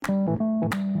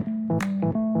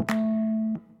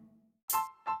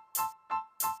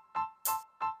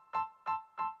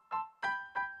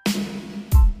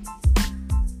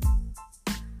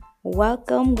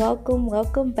Welcome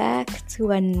back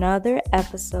to another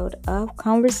episode of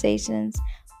Conversations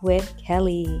with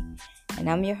Kelly. And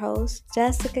I'm your host,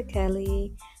 Jessica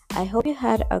Kelly. I hope you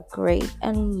had a great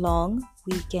and long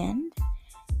weekend.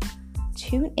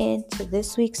 Tune in to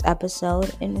this week's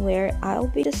episode in where I'll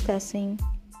be discussing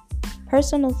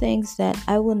personal things that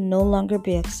I will no longer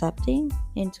be accepting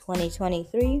in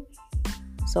 2023.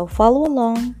 So follow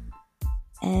along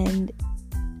and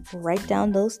write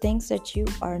down those things that you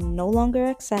are no longer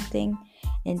accepting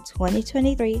in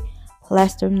 2023.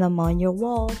 Plaster them on your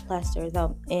wall, plaster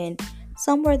them in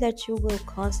somewhere that you will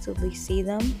constantly see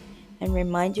them, and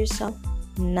remind yourself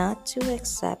not to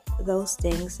accept those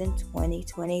things in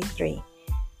 2023.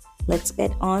 Let's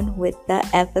get on with the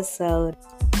episode.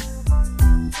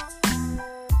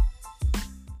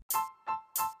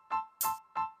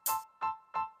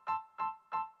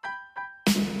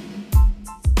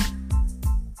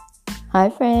 Hi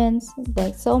friends,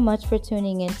 thanks so much for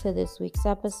tuning into this week's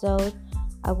episode.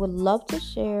 I would love to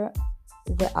share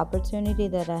the opportunity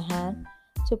that I had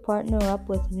to partner up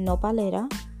with Unapologetically,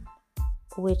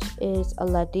 which is a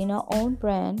Latina-owned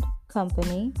brand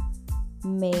company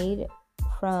made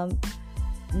from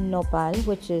nopal,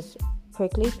 which is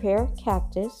prickly pear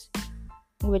cactus,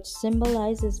 which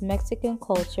symbolizes Mexican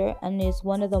culture and is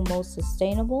one of the most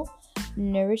sustainable,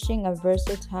 nourishing, and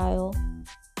versatile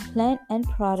plant and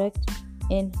product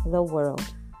in the world.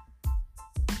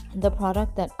 The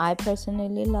product that I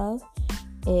personally love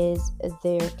is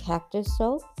their cactus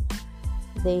soap.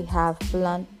 They have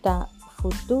planta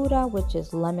futura, which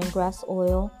is lemongrass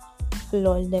oil,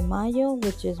 flor de mayo,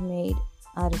 which is made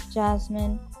out of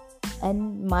jasmine,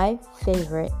 and my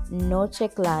favorite, noche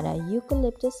clara,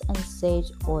 eucalyptus and sage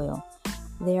oil.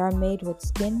 They are made with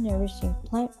skin nourishing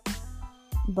plant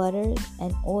butters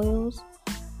and oils.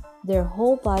 Their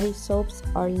whole body soaps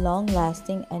are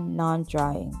long-lasting and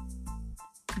non-drying.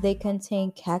 They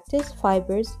contain cactus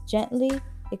fibers, gently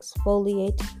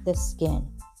exfoliate the skin.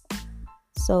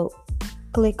 So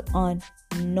click on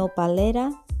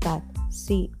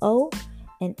nopalera.co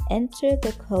and enter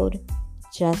the code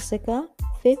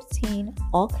Jessica15,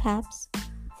 all caps,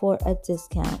 for a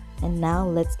discount. And now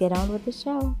let's get on with the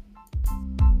show.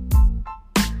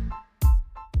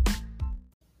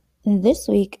 This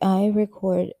week I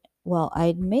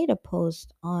made a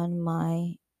post on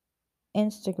my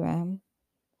Instagram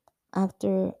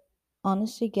after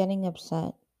honestly getting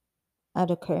upset at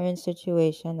a current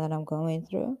situation that I'm going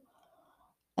through.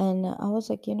 And I was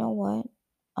like, you know what?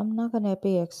 I'm not going to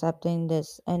be accepting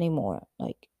this anymore.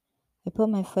 I put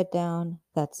my foot down.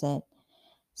 That's it.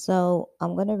 So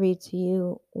I'm going to read to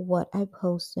you what I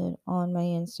posted on my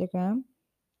Instagram.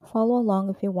 Follow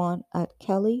along if you want at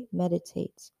Kelly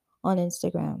Meditates on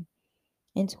Instagram.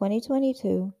 In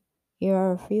 2022, here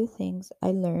are a few things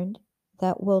I learned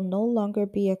that will no longer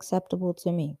be acceptable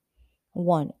to me.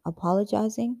 1.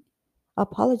 Apologize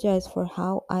for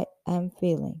how I am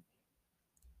feeling.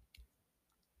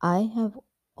 I have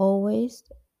always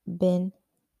been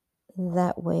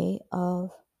that way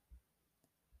of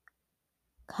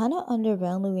kind of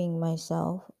undervaluing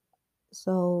myself.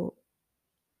 So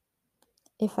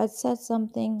if I said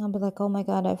something, I'll be like, oh my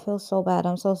God, I feel so bad.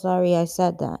 I'm so sorry I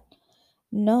said that.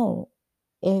 No,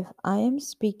 if I am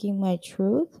speaking my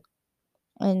truth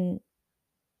and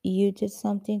you did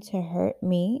something to hurt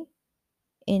me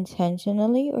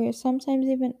intentionally or sometimes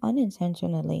even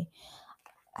unintentionally,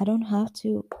 I don't have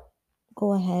to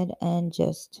go ahead and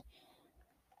just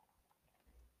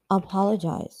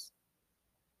apologize.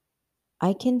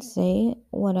 I can say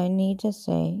what I need to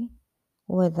say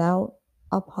without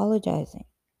apologizing.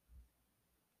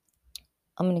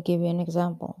 I'm going to give you an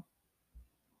example.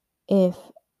 If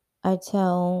I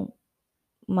tell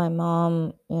my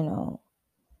mom, I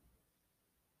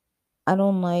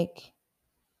don't like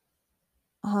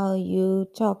how you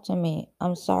talk to me.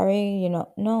 I'm sorry,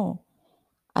 no.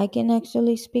 I can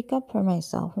actually speak up for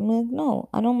myself. I'm like, no,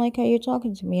 I don't like how you're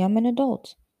talking to me. I'm an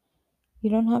adult. You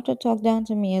don't have to talk down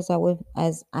to me as I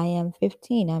am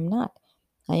 15. I'm not.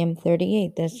 I am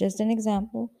 38. That's just an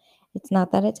example. It's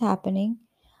not that it's happening.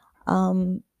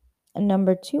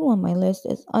 Number 2 on my list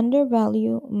is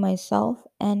undervalue myself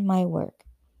and my work.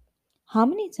 How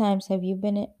many times have you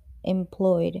been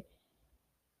employed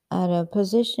at a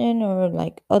position or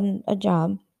a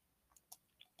job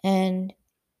and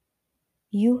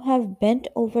you have bent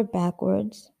over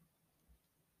backwards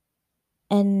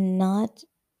and not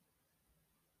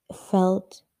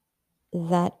felt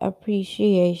that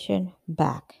appreciation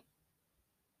back?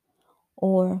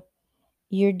 Or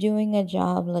you're doing a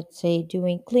job, let's say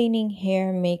doing cleaning,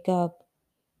 hair, makeup,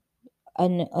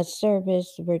 a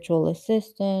service, virtual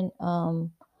assistant,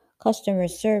 customer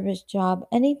service job,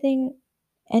 anything,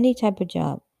 any type of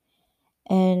job,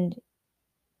 and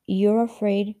you're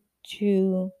afraid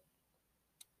to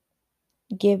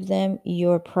give them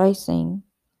your pricing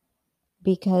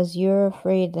because you're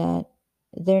afraid that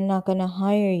they're not going to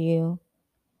hire you,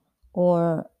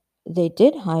 or they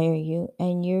did hire you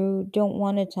and you don't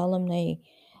want to tell them, hey,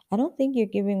 I don't think you're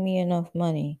giving me enough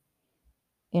money,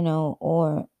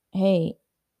 or hey,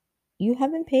 you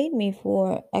haven't paid me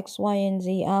for X, Y, and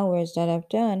Z hours that I've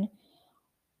done.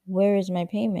 Where is my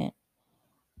payment?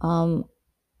 Um,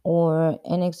 or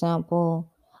an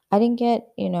example, I didn't get,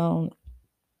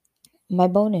 my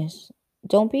bonus.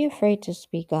 Don't be afraid to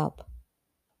speak up,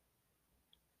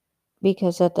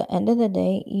 because at the end of the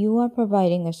day, you are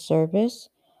providing a service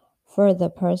for the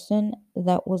person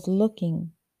that was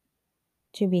looking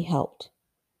to be helped.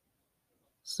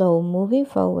 So moving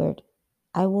forward,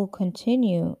 I will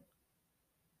continue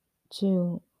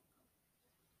to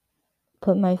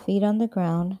put my feet on the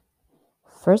ground.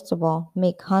 First of all,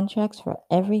 make contracts for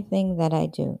everything that I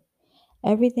do.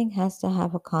 Everything has to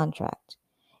have a contract,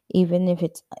 even if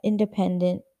it's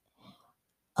independent,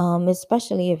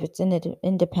 especially if it's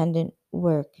independent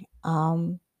work.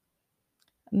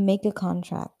 Make a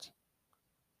contract.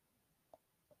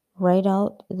 Write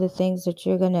out the things that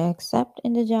you're going to accept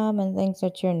in the job and things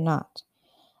that you're not,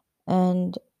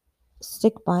 and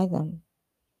stick by them.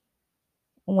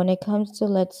 When it comes to,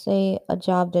 let's say, a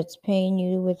job that's paying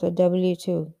you with a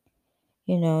W-2,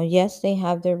 yes, they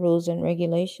have their rules and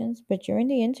regulations, but during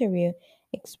the interview,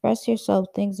 express yourself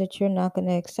things that you're not going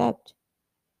to accept.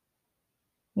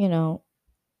 You know,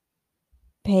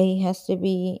 pay has to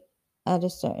be at a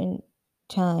certain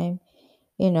time,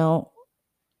 you know,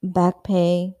 back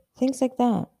pay, things like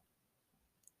that.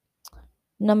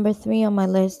 Number 3 on my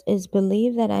list is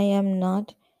believe that I am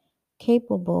not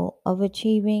capable of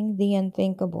achieving the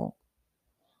unthinkable.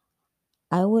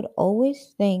 I would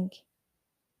always think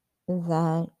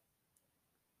that,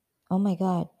 oh my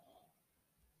God,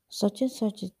 such and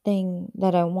such a thing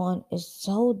that I want is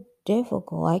so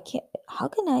difficult. How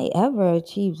can I ever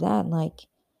achieve that? Like,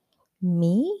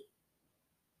 me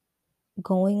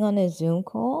going on a Zoom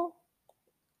call,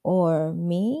 or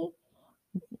me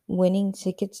winning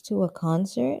tickets to a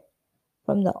concert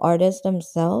from the artists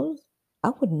themselves? I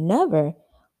would never.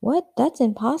 What? That's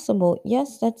impossible.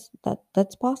 Yes,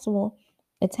 that's possible.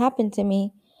 It's happened to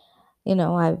me.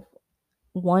 I've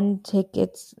won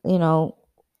tickets,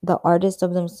 the artists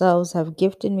of themselves have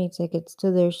gifted me tickets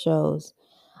to their shows.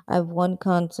 I've won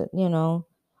concert,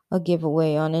 a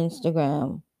giveaway on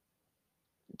Instagram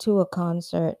to a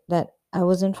concert that I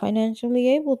wasn't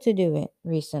financially able to do it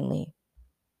recently.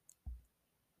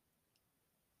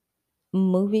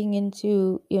 Moving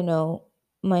into,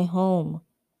 my home.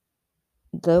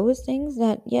 Those things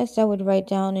that, yes, I would write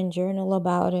down and journal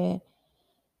about it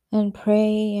and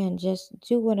pray and just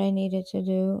do what I needed to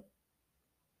do.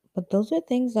 But those are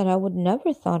things that I would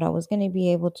never thought I was going to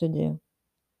be able to do.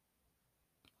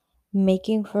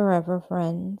 Making forever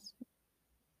friends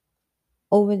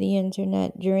over the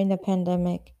internet during the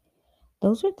pandemic.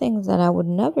 Those are things that I would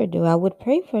never do. I would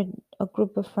pray for a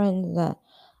group of friends that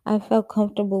I felt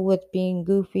comfortable with being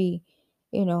goofy,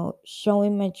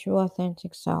 showing my true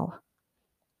authentic self.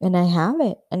 And I have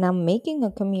it, and I'm making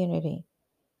a community.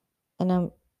 And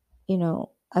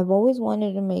I've always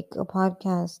wanted to make a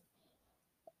podcast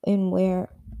in where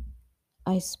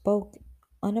I spoke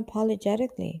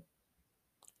unapologetically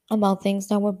about things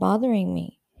that were bothering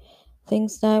me,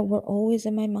 things that were always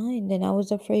in my mind. And I was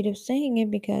afraid of saying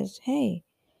it because, hey,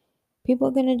 people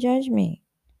are going to judge me.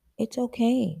 It's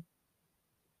okay.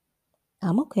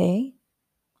 I'm okay.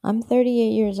 I'm 38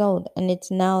 years old, and it's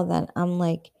now that I'm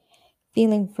like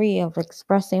feeling free of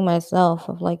expressing myself,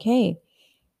 of like, hey,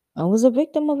 I was a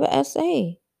victim of an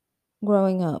SA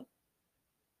growing up,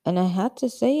 and I had to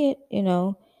say it,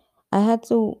 I had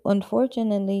to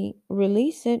unfortunately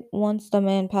release it once the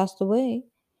man passed away,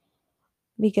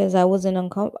 because I was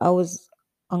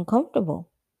uncomfortable.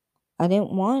 I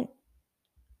didn't want,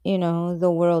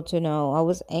 the world to know. I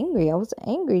was angry. I was an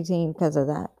angry teen because of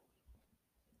that.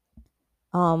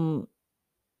 Um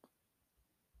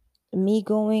Me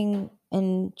going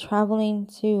and traveling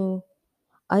to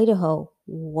Idaho,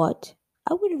 what?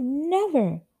 I would have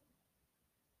never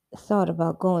thought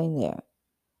about going there.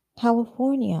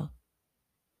 California,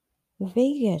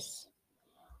 Vegas,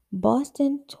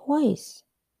 Boston twice.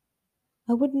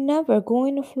 I would never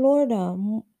going to Florida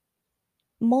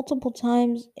multiple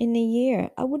times in a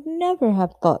year. I would never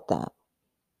have thought that.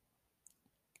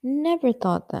 Never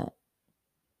thought that.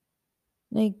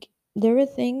 Like, there are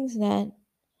things that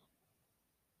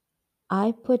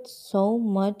I put so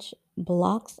much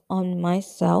blocks on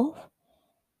myself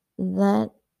that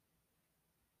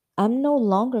I'm no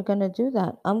longer going to do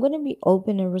that. I'm going to be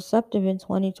open and receptive in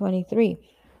 2023,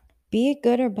 be it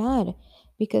good or bad,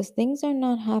 because things are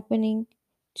not happening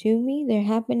to me, they're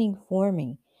happening for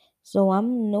me. So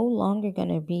I'm no longer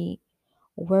going to be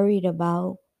worried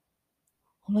about,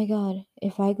 oh my God,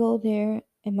 if I go there,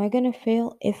 am I going to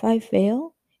fail? If I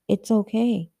fail, it's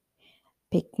okay.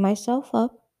 Pick myself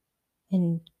up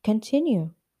and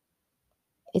continue.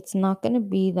 It's not going to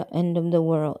be the end of the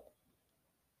world.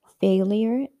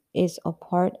 Failure is a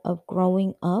part of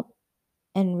growing up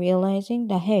and realizing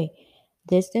that, hey,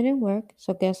 this didn't work.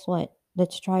 So guess what?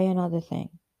 Let's try another thing.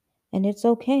 And it's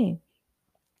okay.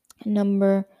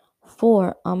 Number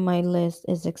 4 on my list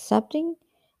is accepting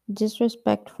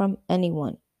disrespect from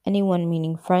anyone. Anyone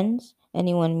meaning friends,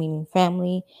 anyone meaning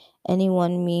family,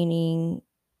 anyone meaning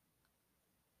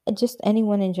just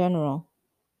anyone in general.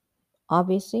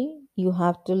 Obviously, you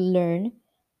have to learn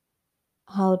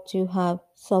how to have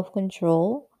self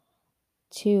control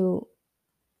to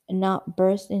not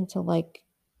burst into like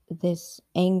this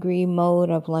angry mode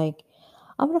of like,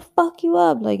 I'm gonna fuck you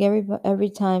up like every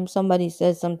time somebody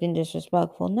says something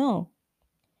disrespectful. No.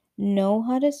 Know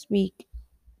how to speak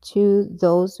to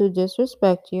those who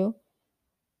disrespect you.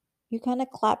 You kind of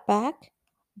clap back,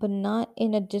 but not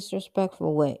in a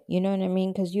disrespectful way. You know what I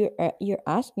mean? Because you're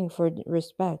asking for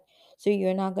respect, so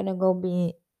you're not gonna go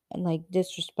be like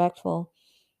disrespectful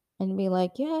and be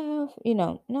like, yeah,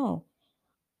 no,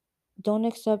 don't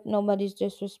accept nobody's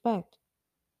disrespect.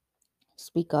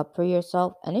 Speak up for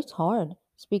yourself, and it's hard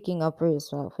speaking up for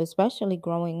yourself, especially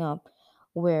growing up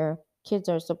where kids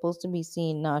are supposed to be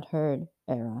seen, not heard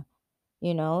era.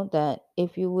 That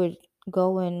if you would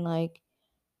go and like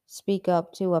speak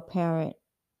up to a parent,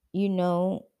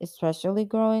 especially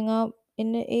growing up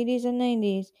in the 80s and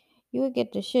 90s, you would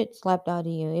get the shit slapped out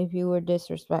of you if you were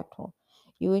disrespectful.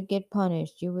 You would get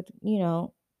punished.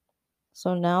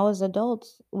 So now as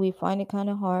adults, we find it kind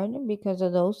of hard because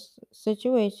of those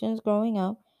situations growing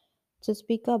up to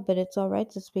speak up, but it's all right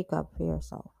to speak up for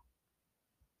yourself.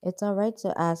 It's all right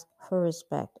to ask for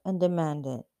respect and demand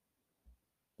it.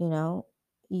 You know,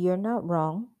 you're not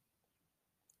wrong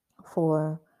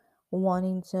for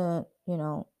wanting to,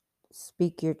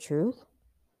 speak your truth.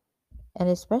 And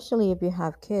especially if you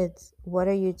have kids, what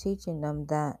are you teaching them?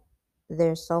 That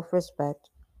their self respect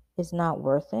is not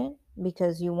worth it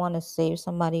because you want to save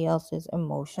somebody else's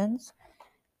emotions?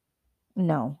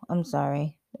 No, I'm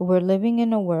sorry. We're living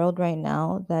in a world right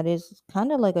now that is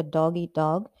kind of like a dog eat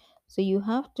dog. So you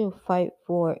have to fight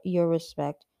for your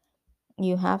respect.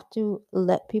 You have to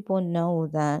let people know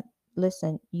that,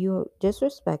 listen, you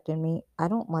disrespected me. I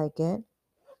don't like it.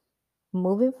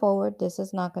 Moving forward, this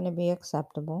is not going to be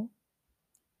acceptable.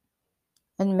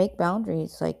 And make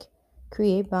boundaries, like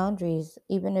create boundaries,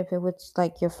 even if it was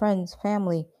like your friends,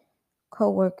 family,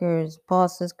 co-workers,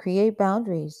 bosses. Create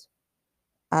boundaries,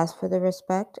 ask for the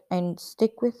respect, and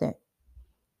stick with it.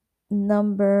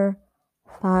 Number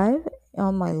 5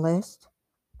 on my list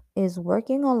is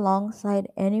working alongside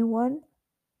anyone,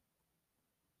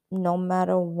 no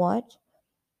matter what,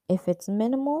 if it's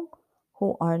minimal,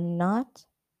 who are not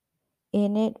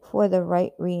in it for the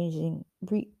right reason.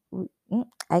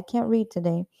 I can't read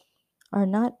today. Are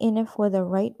not in it for the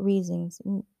right reasons,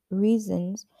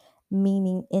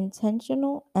 meaning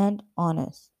intentional and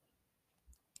honest.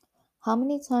 How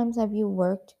many times have you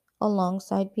worked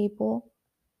alongside people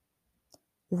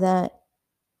that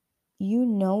you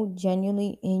know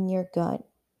genuinely in your gut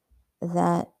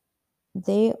that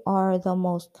they are the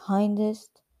most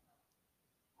kindest,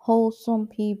 wholesome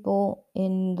people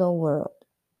in the world?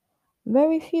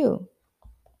 Very few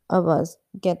of us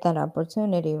get that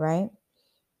opportunity, right?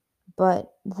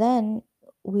 But then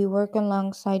we work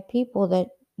alongside people that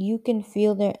you can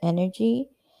feel their energy,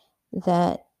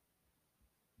 that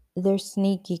they're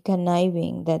sneaky,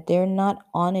 conniving, that they're not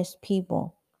honest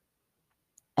people.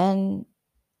 And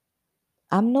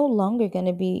I'm no longer going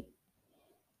to be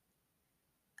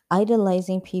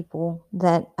idolizing people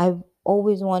that I've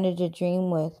always wanted to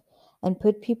dream with and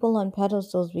put people on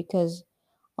pedestals because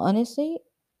honestly,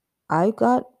 I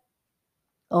got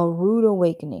a rude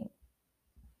awakening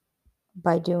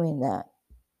by doing that,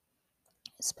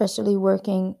 especially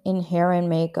working in hair and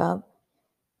makeup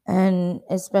and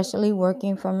especially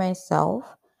working for myself.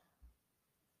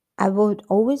 I would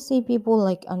always see people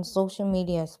like on social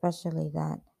media, especially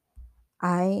that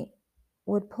I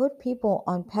would put people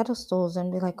on pedestals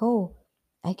and be like, oh,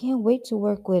 I can't wait to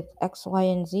work with X, Y,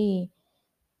 and Z.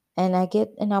 And I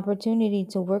get an opportunity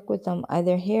to work with them,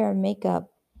 either hair,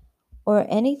 makeup, or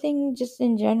anything just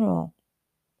in general.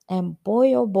 And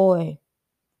boy, oh boy,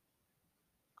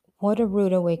 What a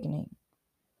rude awakening.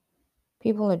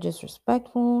 People are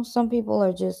disrespectful. Some people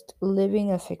are just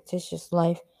living a fictitious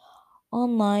life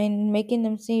online, making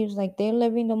them seem like they're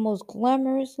living the most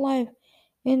glamorous life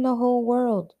in the whole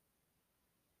world.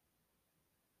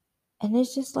 And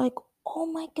it's just like, oh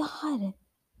my God,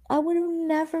 I would have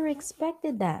never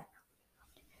expected that.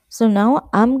 So now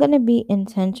I'm going to be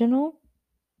intentional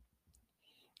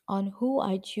on who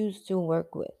I choose to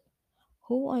work with,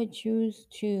 who I choose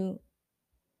to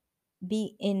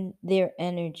be in their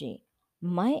energy.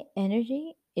 My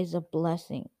energy is a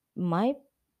blessing. My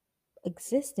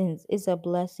existence is a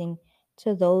blessing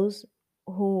to those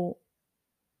who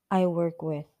I work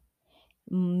with.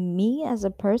 Me as a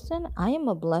person, I am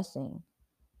a blessing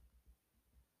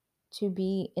to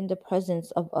be in the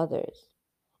presence of others.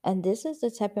 And this is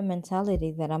the type of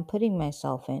mentality that I'm putting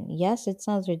myself in. Yes, it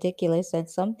sounds ridiculous.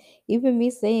 And even me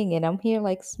saying it, I'm here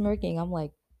like smirking. I'm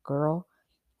like, girl,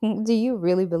 do you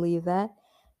really believe that?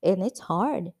 And it's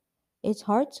hard. It's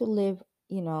hard to live,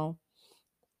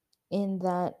 in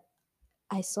that.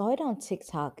 I saw it on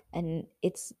TikTok and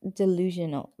it's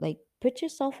delusional. Like, put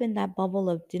yourself in that bubble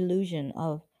of delusion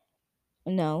of,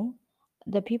 no,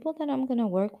 the people that I'm going to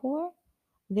work for,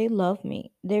 they love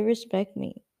me. They respect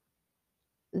me.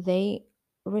 They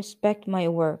respect my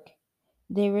work.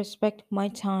 They respect my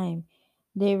time.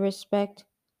 They respect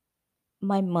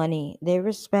my money. They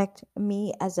respect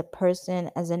me as a person,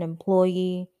 as an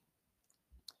employee,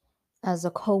 as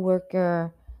a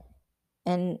coworker.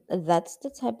 And that's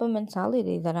the type of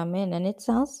mentality that I'm in. And it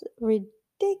sounds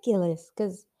ridiculous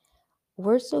because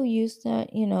we're so used to,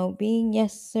 being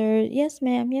yes, sir, yes,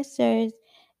 ma'am, yes, sirs.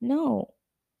 No,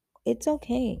 it's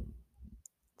okay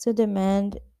to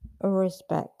demand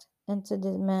respect and to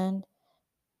demand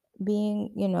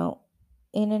being,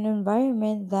 in an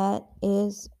environment that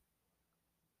is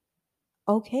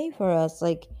okay for us.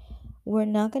 Like, we're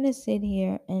not going to sit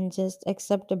here and just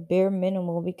accept a bare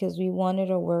minimal because we wanted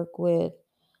to work with,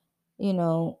 you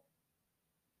know,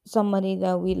 somebody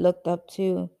that we looked up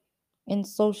to in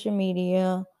social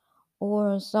media,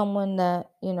 or someone that,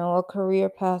 a career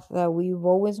path that we've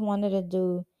always wanted to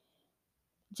do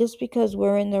just because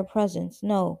we're in their presence.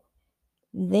 No,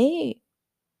 they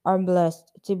are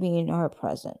blessed to be in our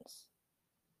presence,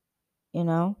 you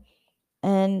know?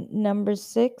 And number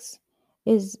 6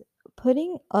 is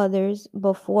putting others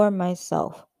before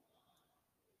myself.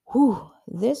 Whew,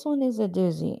 this one is a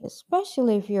doozy,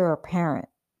 especially if you're a parent,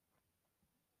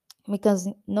 because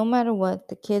no matter what,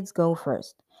 the kids go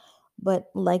first.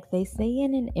 But like they say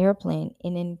in an airplane,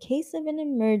 and in case of an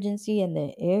emergency and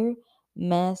the air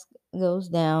mask goes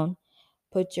down,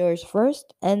 put yours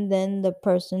first and then the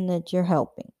person that you're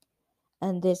helping.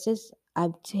 And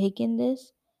I've taken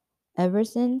this ever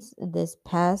since this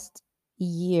past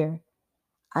year.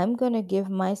 I'm going to give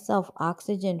myself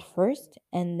oxygen first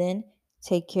and then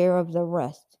take care of the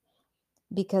rest.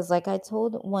 Because, like I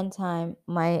told one time,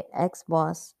 my ex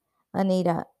boss,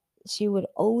 Anita, she would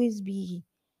always be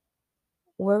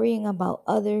worrying about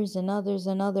others and others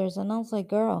and others. And I was like,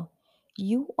 girl,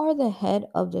 you are the head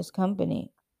of this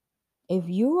company. If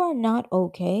you are not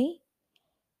okay,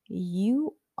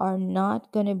 you are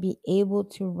not going to be able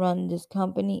to run this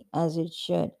company as it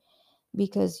should,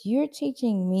 because you're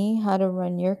teaching me how to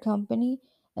run your company.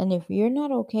 And if you're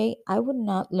not okay, I would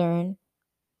not learn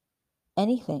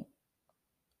anything.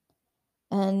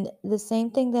 And the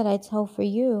same thing that I tell for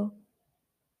you,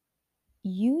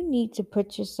 you need to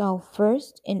put yourself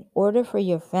first in order for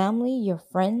your family, your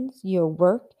friends, your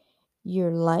work,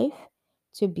 your life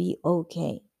to be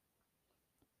okay.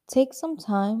 Take some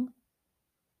time,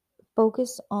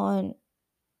 focus on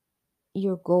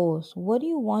your goals. What do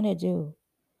you want to do?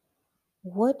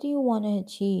 What do you want to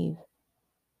achieve?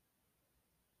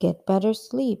 Get better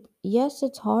sleep. Yes,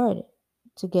 it's hard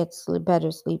to get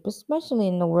better sleep, especially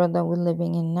in the world that we're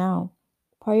living in now.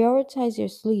 Prioritize your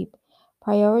sleep.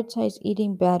 Prioritize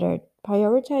eating better.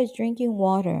 Prioritize drinking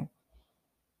water.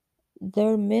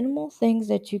 There are minimal things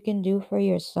that you can do for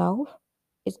yourself.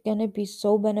 It's going to be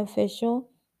so beneficial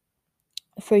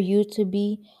for you to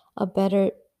be a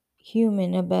better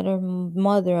human, a better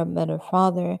mother, a better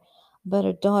father, a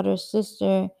better daughter,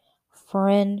 sister,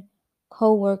 friend,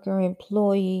 co-worker,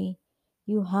 employee.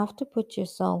 You have to put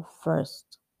yourself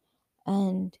first.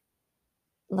 And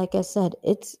like I said,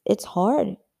 it's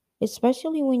hard,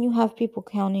 especially when you have people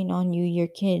counting on you, your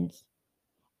kids,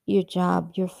 your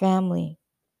job, your family,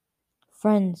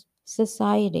 friends,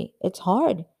 society. It's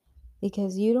hard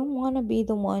because you don't want to be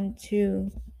the one to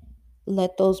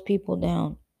let those people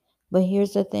down. But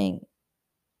here's the thing,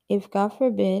 if God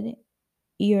forbid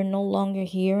you're no longer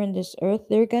here in this earth,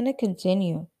 they're going to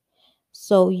continue.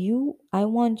 So I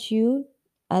want you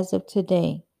as of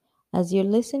today, as you're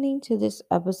listening to this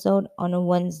episode on a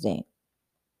Wednesday,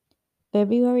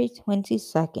 February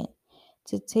 22nd,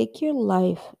 to take your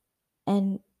life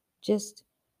and just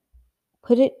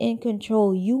put it in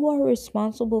control. You are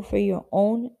responsible for your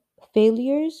own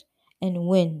failures and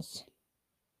wins.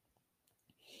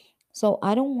 So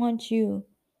I don't want you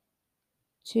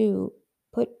to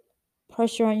put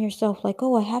pressure on yourself like,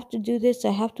 oh, I have to do this,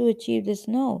 I have to achieve this.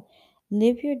 No,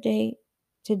 live your day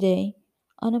today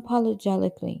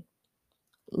unapologetically.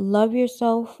 Love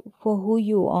yourself for who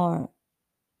you are.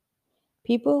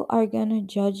 People are going to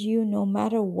judge you no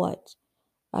matter what.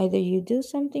 Either you do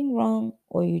something wrong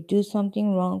or you do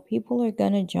something wrong, people are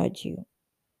going to judge you.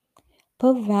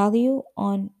 Put value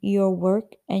on your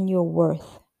work and your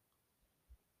worth.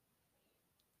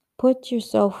 Put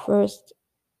yourself first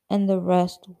and the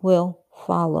rest will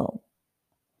follow.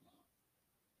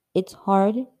 It's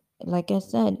hard, like I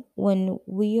said, when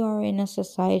we are in a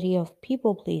society of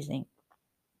people pleasing.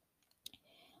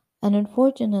 And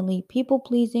unfortunately, people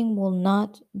pleasing will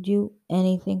not do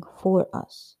anything for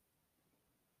us.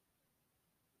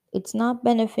 It's not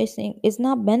benefiting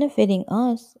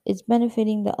us, it's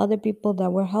benefiting the other people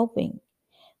that we're helping.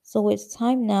 So it's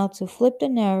time now to flip the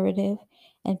narrative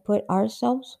and put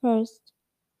ourselves first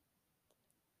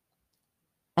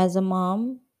as a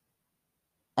mom,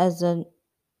 as a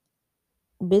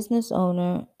business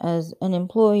owner, as an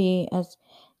employee, as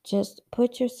just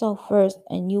put yourself first,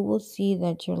 and you will see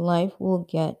that your life will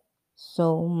get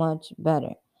so much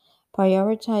better.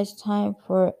 Prioritize time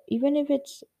for, even if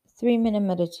it's 3-minute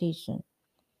meditation.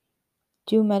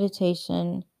 Do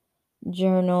meditation,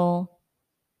 journal,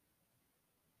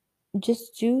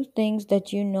 just do things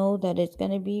that you know that it's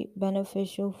going to be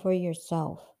beneficial for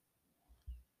yourself.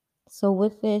 So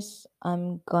with this,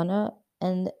 I'm gonna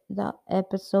end the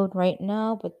episode right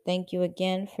now, but thank you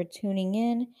again for tuning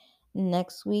in.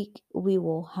 Next week, we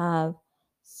will have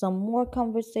some more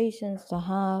conversations to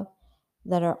have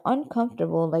that are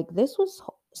uncomfortable. Like, this was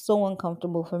so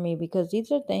uncomfortable for me because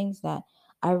these are things that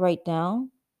I write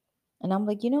down and I'm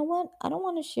like, you know what? I don't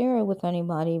want to share it with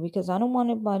anybody because I don't want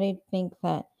anybody to think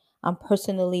that I'm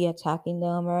personally attacking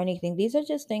them or anything. These are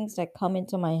just things that come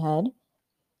into my head.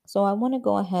 So I want to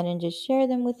go ahead and just share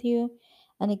them with you.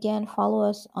 And again, follow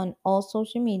us on all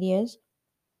social medias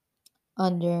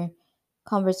under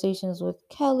Conversations with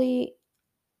Kelly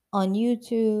on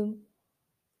YouTube,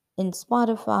 in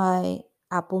Spotify,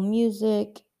 Apple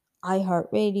Music,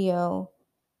 iHeartRadio,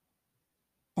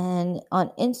 and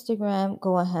on Instagram.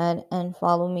 Go ahead and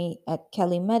follow me at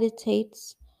Kelly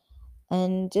Meditates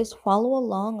and just follow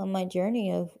along on my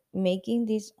journey of making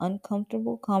these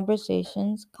uncomfortable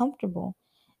conversations comfortable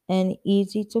and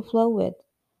easy to flow with.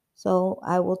 So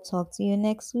I will talk to you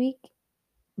next week.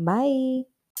 Bye.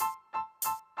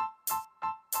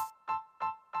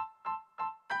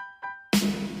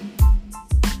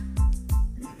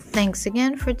 Thanks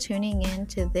again for tuning in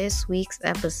to this week's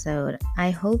episode.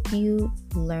 I hope you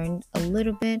learned a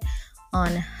little bit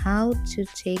on how to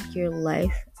take your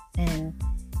life and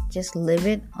just live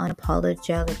it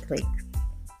unapologetically.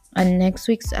 On next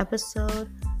week's episode,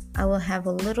 I will have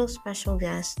a little special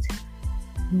guest,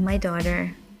 my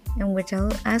daughter, in which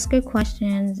I'll ask her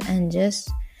questions and just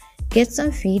get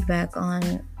some feedback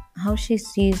on how she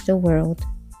sees the world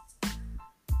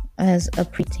as a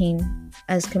preteen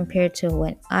as compared to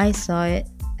when I saw it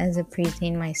as a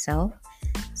preteen myself.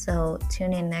 So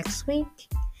tune in next week,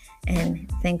 and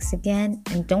thanks again.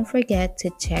 And don't forget to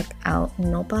check out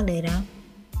nopalera.co.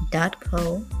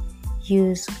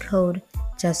 Use code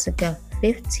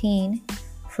Jessica15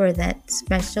 for that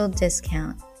special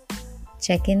discount.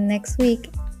 Check in next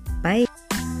week. Bye.